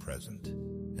than the present,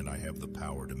 and I have the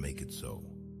power to make it so.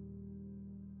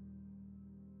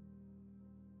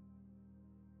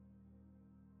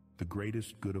 The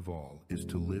greatest good of all is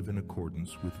to live in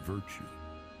accordance with virtue.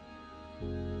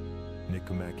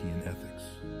 Nicomachean Ethics.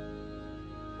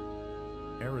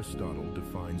 Aristotle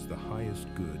defines the highest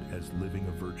good as living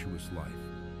a virtuous life,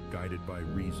 guided by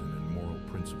reason and moral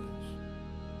principles.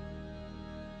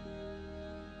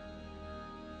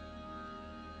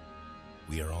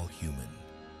 We are all human,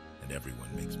 and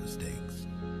everyone makes mistakes.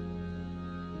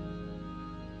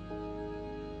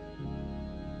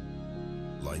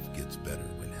 Life gets better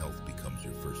when health becomes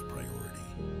your first priority.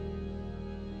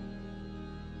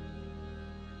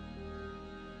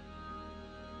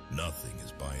 Nothing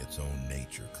is by its own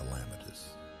nature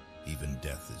calamitous. Even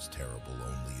death is terrible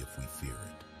only if we fear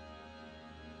it.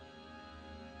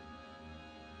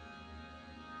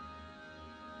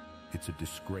 It's a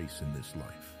disgrace in this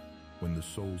life when the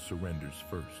soul surrenders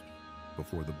first,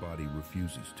 before the body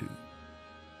refuses to.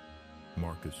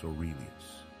 Marcus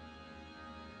Aurelius.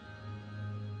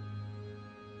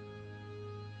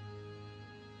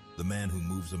 The man who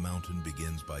moves a mountain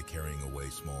begins by carrying away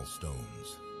small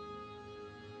stones.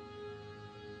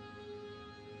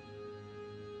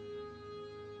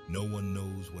 No one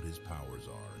knows what his powers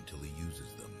are until he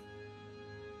uses them.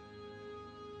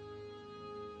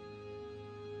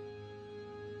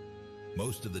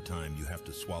 Most of the time, you have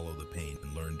to swallow the pain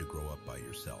and learn to grow up by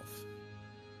yourself.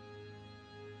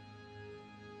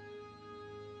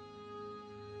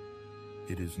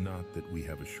 It is not that we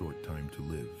have a short time to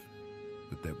live,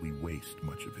 but that we waste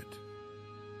much of it.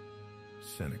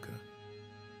 Seneca.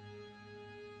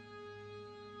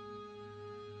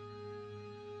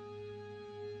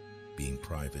 Being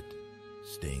private,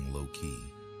 staying low-key,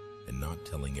 and not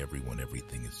telling everyone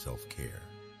everything is self-care.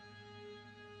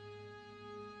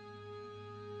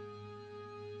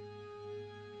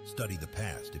 Study the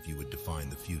past if you would define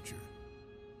the future.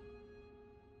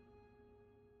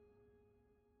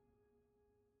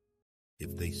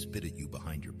 If they spit at you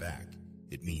behind your back,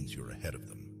 it means you're ahead of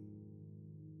them.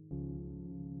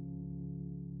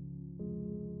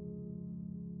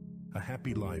 A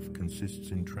happy life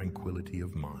consists in tranquility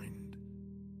of mind.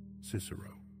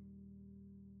 Cicero.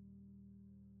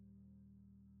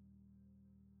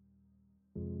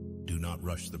 Do not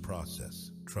rush the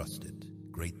process. Trust it.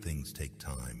 Great things take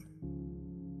time.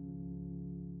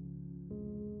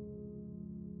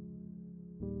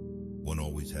 One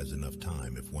always has enough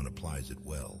time if one applies it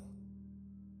well.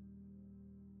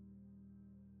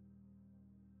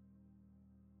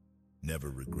 Never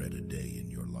regret a day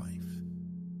in your life.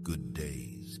 Good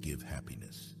days give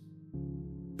happiness.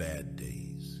 Bad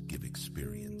days give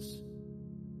experience.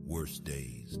 Worst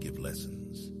days give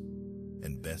lessons.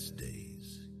 And best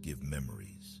days give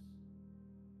memories.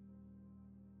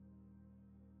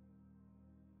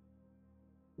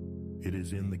 It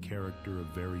is in the character of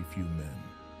very few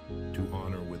men to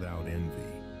honor without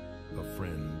envy a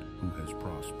friend who has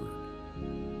prospered.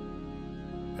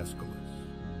 Aeschylus.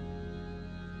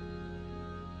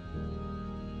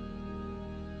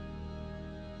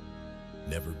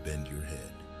 Never bend your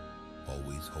head.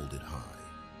 Always hold it high.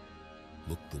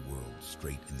 Look the world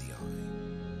straight in the eye.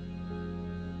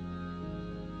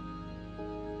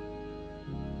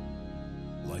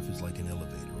 Life is like an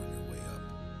elevator on your way up.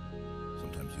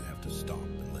 Sometimes you have to stop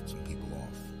and let some people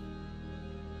off.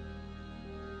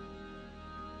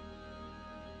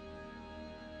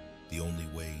 The only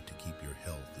way to keep your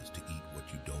health is to eat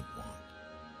what you don't want,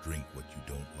 drink what you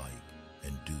don't like,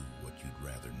 and do what you'd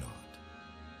rather not.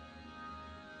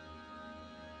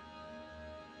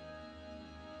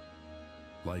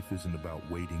 Life isn't about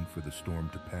waiting for the storm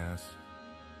to pass,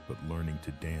 but learning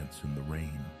to dance in the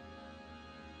rain.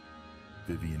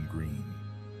 Vivian Green.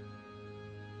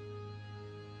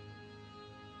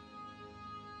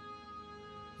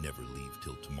 Never leave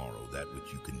till tomorrow that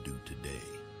which you can do today.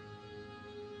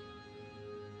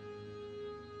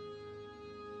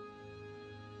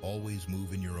 Always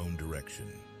move in your own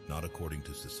direction, not according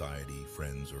to society,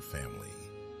 friends, or family.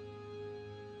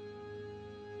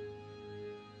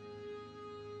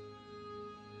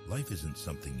 Life isn't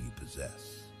something you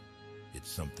possess. It's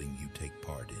something you take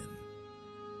part in.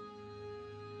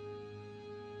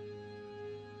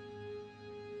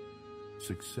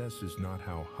 Success is not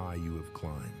how high you have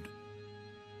climbed,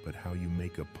 but how you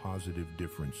make a positive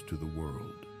difference to the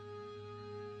world.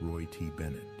 Roy T.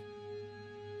 Bennett.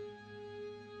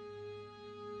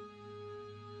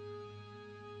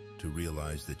 To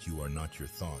realize that you are not your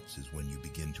thoughts is when you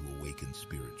begin to awaken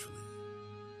spiritually.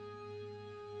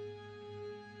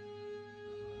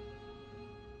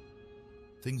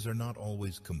 Things are not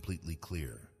always completely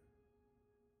clear.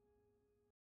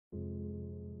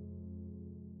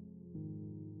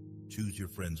 Choose your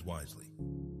friends wisely.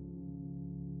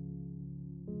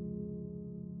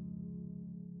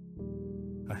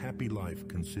 A happy life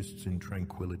consists in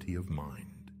tranquility of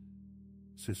mind.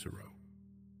 Cicero.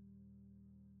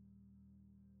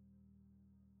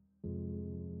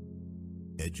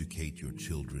 Educate your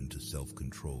children to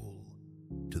self-control,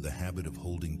 to the habit of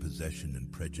holding possession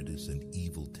and prejudice and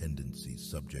evil tendencies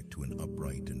subject to an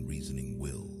upright and reasoning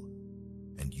will,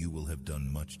 and you will have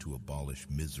done much to abolish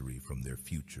misery from their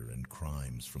future and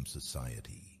crimes from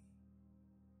society.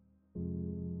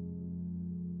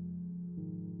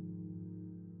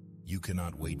 You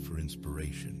cannot wait for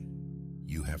inspiration.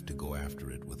 You have to go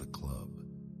after it with a club.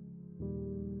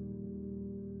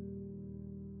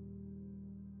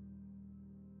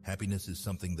 Happiness is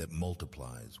something that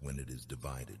multiplies when it is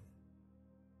divided.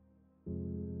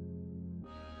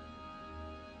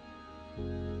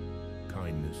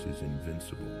 Kindness is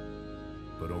invincible,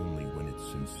 but only when it's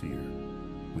sincere,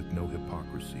 with no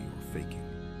hypocrisy or faking.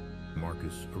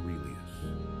 Marcus Aurelius.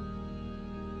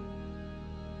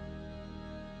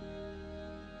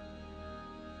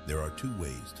 There are two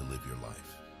ways to live your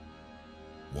life.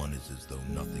 One is as though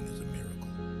nothing is a miracle.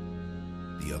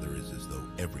 The other is as though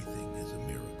everything is a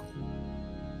miracle.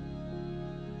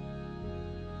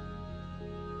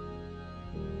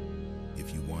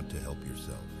 If you want to help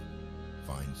yourself,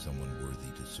 find someone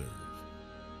worthy to serve.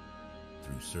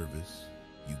 Through service,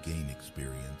 you gain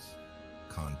experience,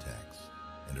 contacts,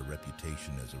 and a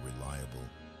reputation as a reliable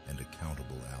and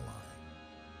accountable ally.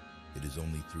 It is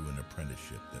only through an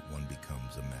apprenticeship that one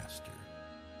becomes a master.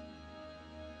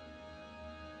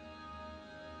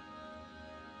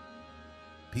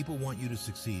 People want you to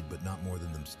succeed, but not more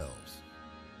than themselves.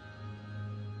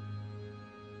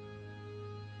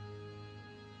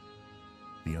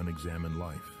 The unexamined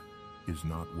life is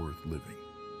not worth living.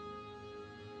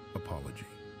 Apology.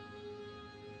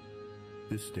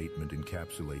 This statement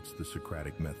encapsulates the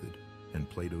Socratic method and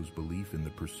Plato's belief in the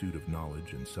pursuit of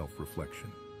knowledge and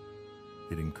self-reflection.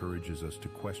 It encourages us to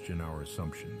question our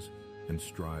assumptions and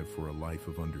strive for a life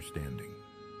of understanding.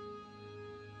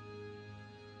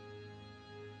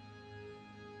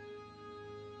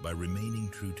 By remaining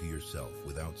true to yourself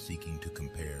without seeking to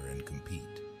compare and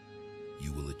compete,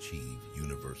 you will achieve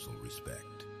universal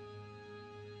respect.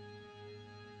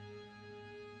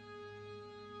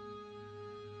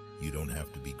 You don't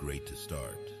have to be great to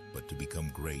start, but to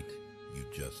become great, you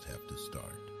just have to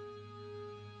start.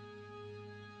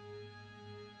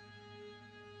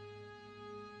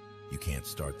 You can't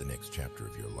start the next chapter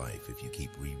of your life if you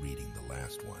keep rereading the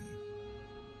last one.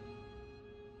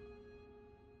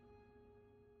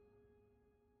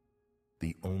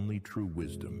 The only true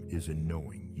wisdom is in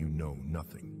knowing you know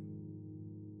nothing.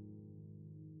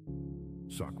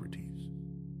 Socrates.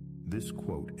 This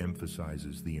quote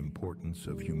emphasizes the importance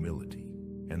of humility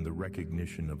and the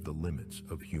recognition of the limits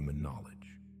of human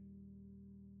knowledge.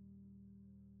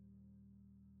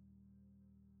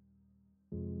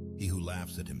 He who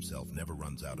laughs at himself never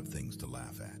runs out of things to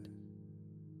laugh at.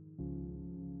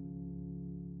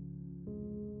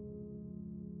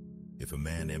 If a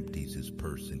man empties his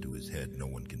purse into his head, no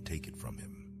one can take it from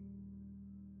him.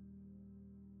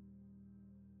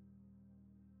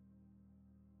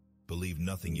 Believe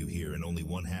nothing you hear and only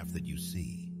one half that you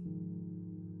see.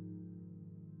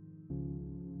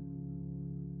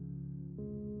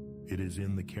 It is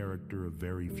in the character of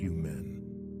very few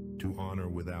men to honor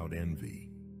without envy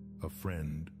a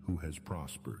friend who has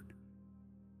prospered.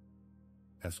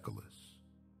 Aeschylus.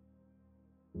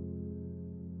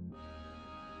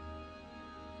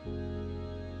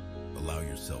 Allow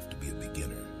yourself to be a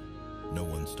beginner. No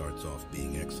one starts off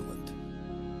being excellent.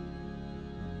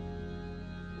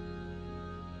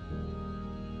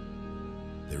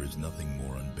 There is nothing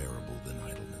more unbearable than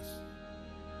idleness.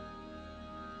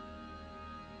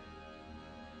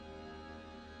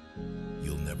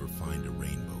 You'll never find a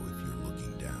rainbow if you're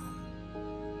looking down.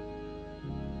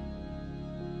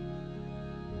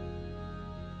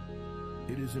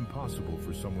 It is impossible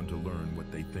for someone to learn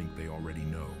what they think they already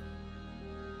know.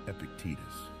 Epictetus.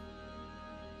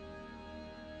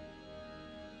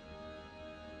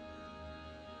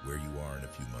 Where you are in a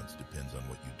few months depends on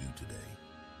what you do today.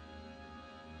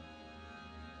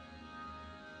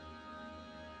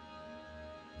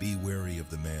 Be wary of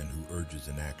the man who urges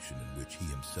an action in which he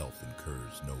himself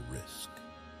incurs no risk.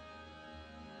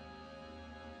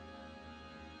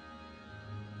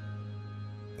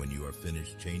 When you are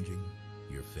finished changing,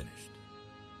 you're finished.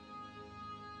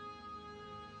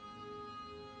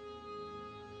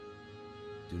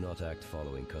 Do not act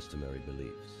following customary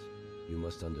beliefs. You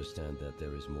must understand that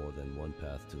there is more than one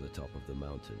path to the top of the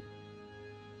mountain.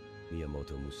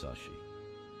 Miyamoto Musashi.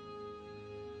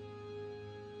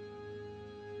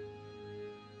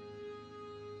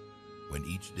 When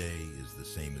each day is the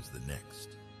same as the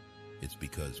next, it's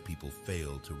because people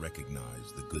fail to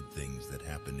recognize the good things that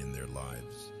happen in their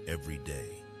lives every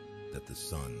day that the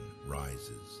sun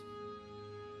rises.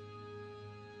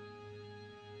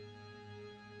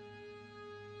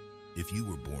 If you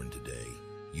were born today,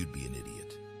 you'd be an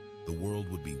idiot. The world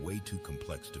would be way too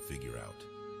complex to figure out.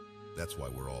 That's why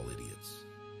we're all idiots.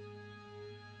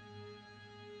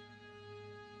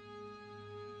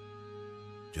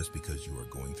 Just because you are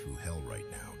going through hell right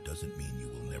now doesn't mean you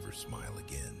will never smile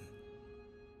again.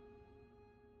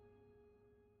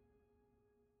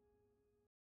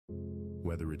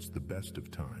 Whether it's the best of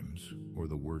times or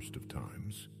the worst of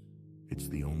times, it's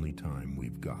the only time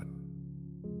we've got.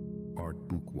 Art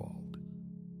Buchwald.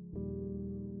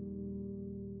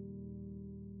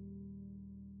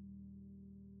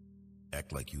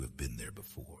 Act like you have been there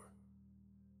before.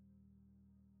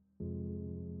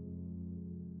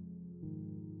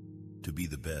 To be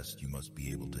the best, you must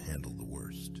be able to handle the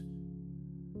worst.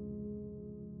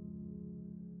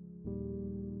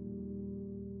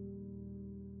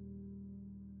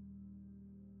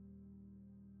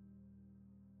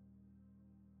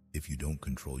 If you don't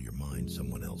control your mind,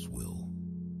 someone else will.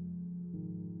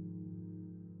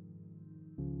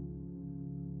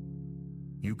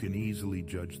 You can easily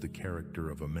judge the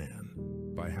character of a man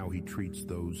by how he treats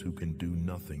those who can do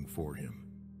nothing for him.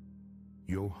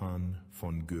 Johann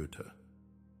von Goethe.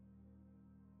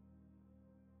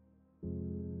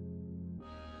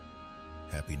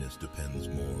 Happiness depends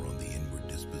more on the inward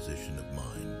disposition of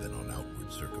mind than on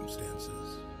outward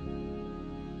circumstances.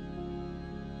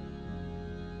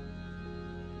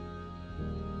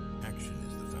 Action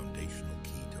is the foundational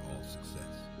key to all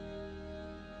success.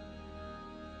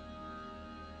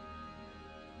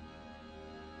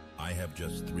 I have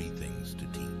just 3 things to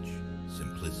teach: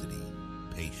 simplicity,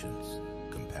 patience,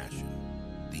 compassion.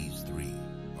 These 3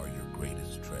 are your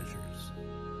greatest treasures.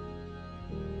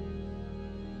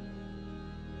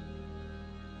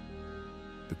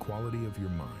 The quality of your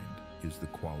mind is the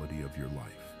quality of your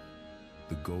life.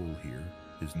 The goal here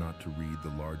is not to read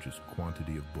the largest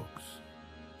quantity of books.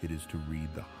 It is to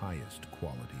read the highest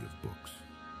quality of books.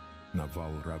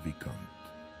 Naval Ravikant.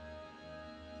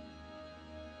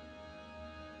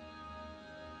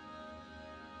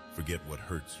 Forget what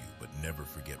hurts you, but never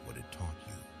forget what it taught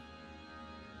you.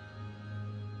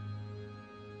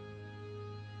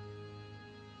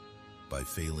 By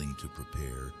failing to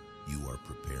prepare, you are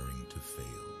preparing to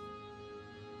fail.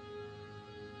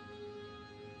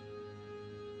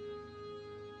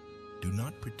 Do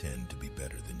not pretend to be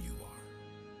better than you are.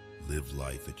 Live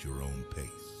life at your own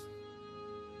pace.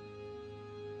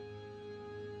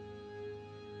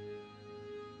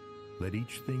 Let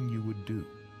each thing you would do,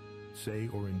 say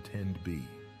or intend be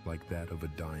like that of a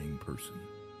dying person.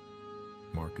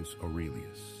 Marcus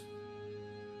Aurelius.